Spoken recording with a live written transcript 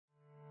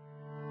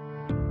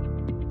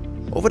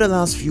Over the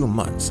last few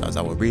months, as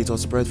our rate of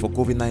spread for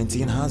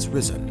COVID-19 has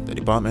risen, the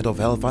Department of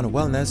Health and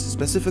Wellness,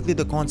 specifically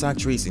the contact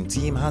tracing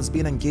team, has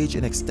been engaged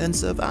in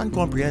extensive and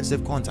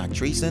comprehensive contact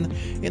tracing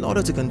in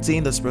order to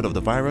contain the spread of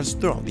the virus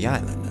throughout the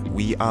island.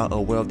 We are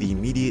aware of the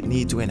immediate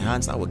need to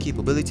enhance our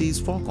capabilities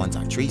for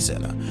contact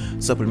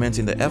tracing,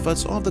 supplementing the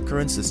efforts of the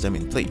current system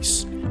in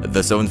place.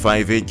 The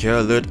 758 Care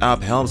Alert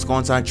app helps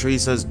contact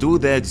tracers do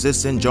their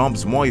existing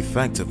jobs more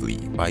effectively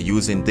by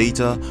using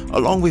data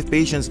along with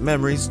patients'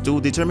 memories to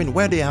determine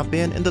where they have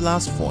been in the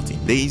last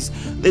 14 days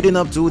leading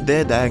up to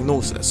their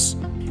diagnosis.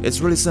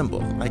 It's really simple,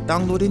 like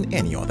downloading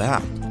any other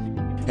app.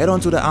 Head on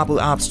to the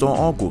Apple App Store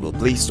or Google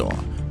Play Store,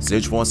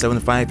 search for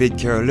 758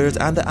 Care Alert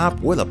and the app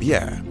will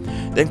appear.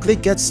 Then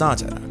click Get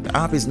Started. The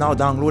app is now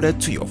downloaded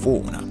to your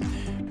phone.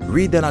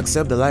 Read and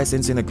accept the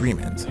licensing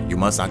agreement you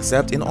must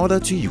accept in order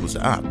to use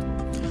the app.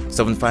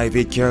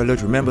 758 Care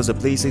Alert remembers the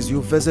places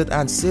you visit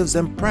and saves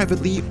them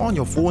privately on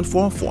your phone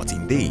for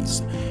 14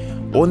 days.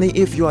 Only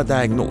if you are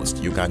diagnosed,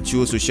 you can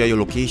choose to share your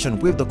location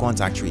with the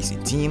contact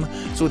tracing team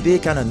so they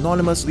can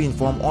anonymously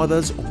inform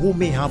others who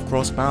may have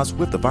crossed paths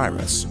with the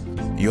virus.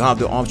 You have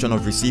the option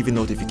of receiving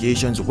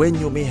notifications when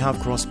you may have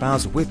crossed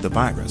paths with the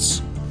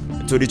virus.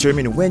 To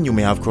determine when you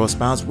may have crossed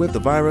paths with the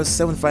virus,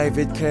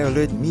 758 Care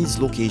Alert needs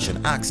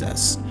location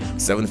access.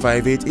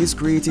 758 is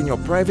creating your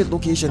private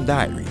location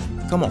diary.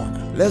 Come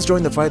on, let's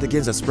join the fight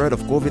against the spread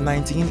of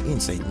COVID-19 in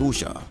St.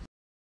 Lucia.